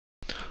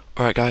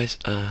Alright guys,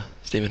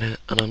 Steven here,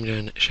 and I'm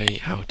going to show you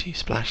how to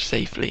splash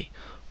safely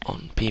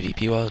on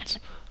PvP worlds.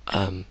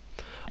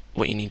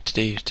 What you need to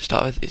do to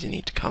start with is you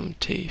need to come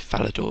to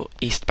Falador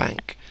East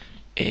Bank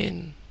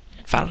in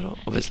Falador,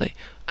 obviously,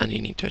 and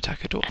you need to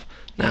attack a dwarf.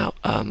 Now,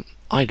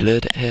 I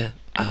lured it here,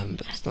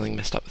 but something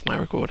messed up with my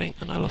recording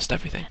and I lost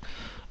everything,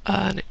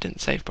 and it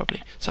didn't save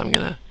properly. So I'm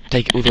going to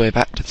take it all the way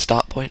back to the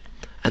start point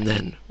and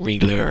then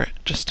re-lure it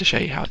just to show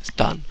you how it's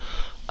done.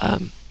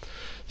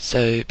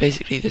 So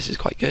basically this is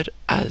quite good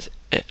as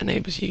it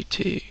enables you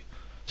to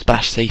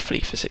splash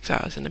safely for 6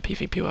 hours in a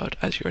PvP world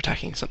as you're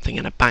attacking something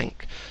in a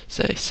bank.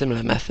 So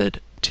similar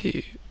method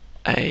to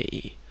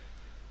a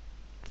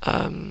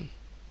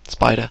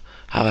spider.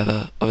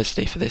 However,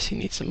 obviously for this you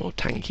need some more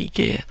tanky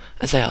gear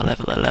as they are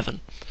level 11.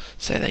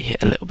 So they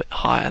hit a little bit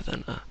higher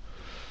than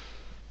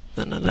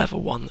a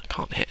level 1 that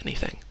can't hit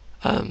anything.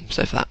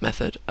 So for that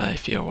method,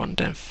 if you're on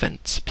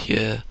defense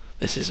pure,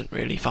 this isn't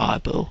really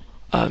viable.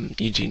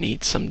 You do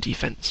need some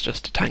defense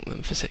just to tank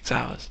them for 6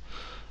 hours.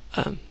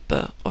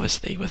 But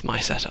obviously with my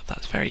setup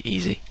that's very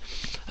easy.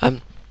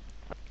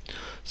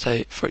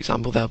 So for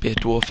example there'll be a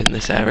dwarf in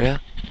this area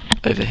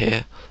over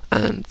here,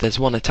 and there's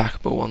 1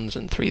 attackable ones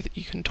and 3 that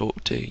you can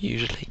talk to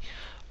usually.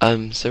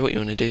 So what you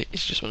want to do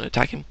is you just want to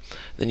attack him,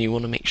 then you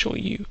want to make sure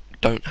you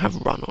don't have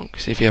run on,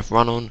 because if you have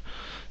run on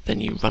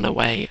then you run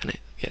away and it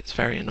gets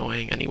very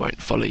annoying and he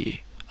won't follow you.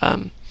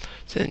 So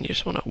then you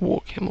just want to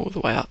walk him all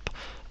the way up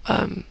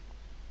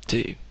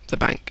to the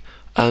bank.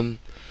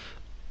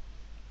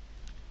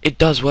 It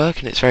does work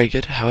and it's very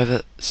good.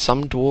 However,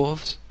 some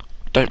dwarves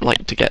don't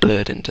like to get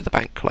lured into the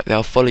bank. Like,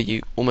 they'll follow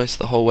you almost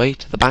the whole way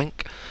to the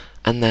bank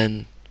and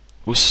then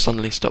will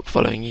suddenly stop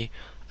following you,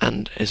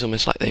 and it's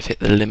almost like they've hit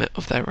the limit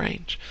of their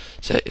range.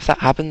 So if that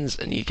happens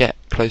and you get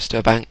close to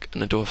a bank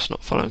and the dwarf's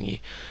not following you,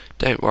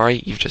 don't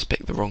worry, you've just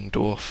picked the wrong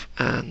dwarf,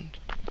 and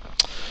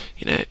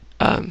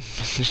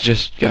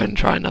just go and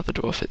try another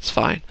dwarf. It's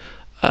fine.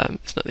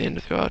 It's not the end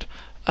of the world.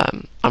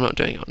 I'm not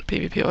doing it on a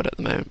PvP world at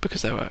the moment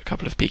because there were a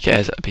couple of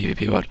PKs at a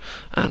PvP world,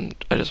 and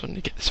I just wanted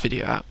to get this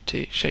video out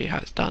to show you how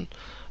it's done.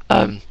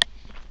 But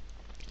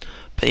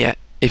yeah,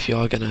 if you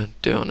are going to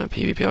do it on a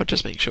PvP world,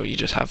 just make sure you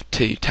just have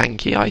 2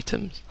 tanky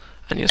items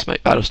and your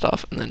smoke battle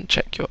staff, and then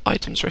check your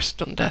items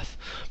risked on death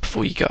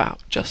before you go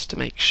out, just to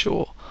make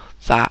sure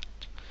that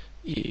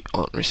you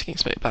aren't risking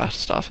smoke battle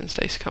staff in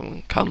case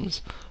someone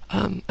comes.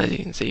 As you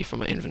can see from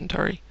my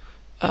inventory,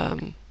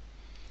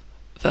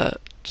 that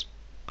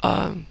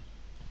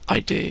I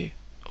do,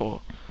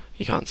 or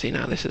you can't see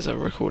now, this is a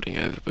recording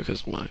over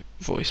because my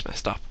voice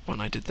messed up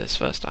when I did this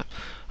first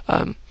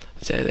time.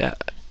 So yeah,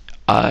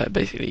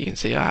 basically you can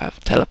see I have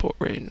teleport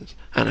runes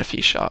and a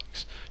few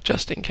sharks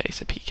just in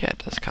case a PK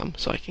does come,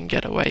 so I can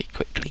get away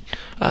quickly.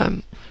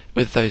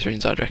 With those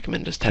runes I'd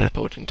recommend just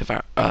teleporting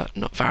to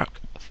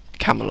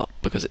Camelot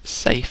because it's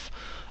safe.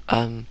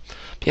 But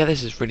yeah,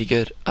 this is really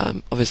good.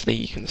 Obviously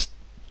you can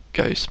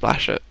go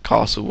splash at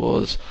Castle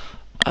Wars,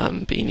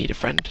 but you need a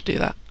friend to do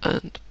that,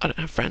 and I don't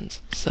have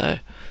friends, so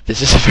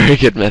this is a very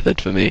good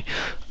method for me.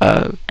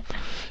 So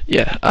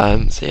yeah,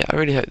 I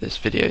really hope this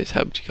video has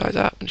helped you guys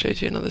out and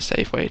shows you another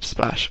safe way to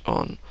splash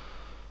on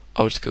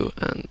old school,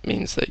 and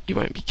means that you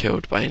won't be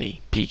killed by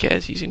any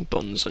PKs using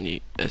bonds on you,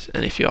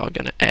 and if you are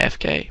going to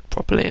AFK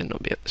properly and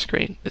not be at the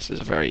screen, this is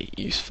a very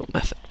useful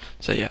method.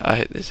 So yeah, I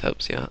hope this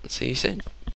helps you out, and see you soon.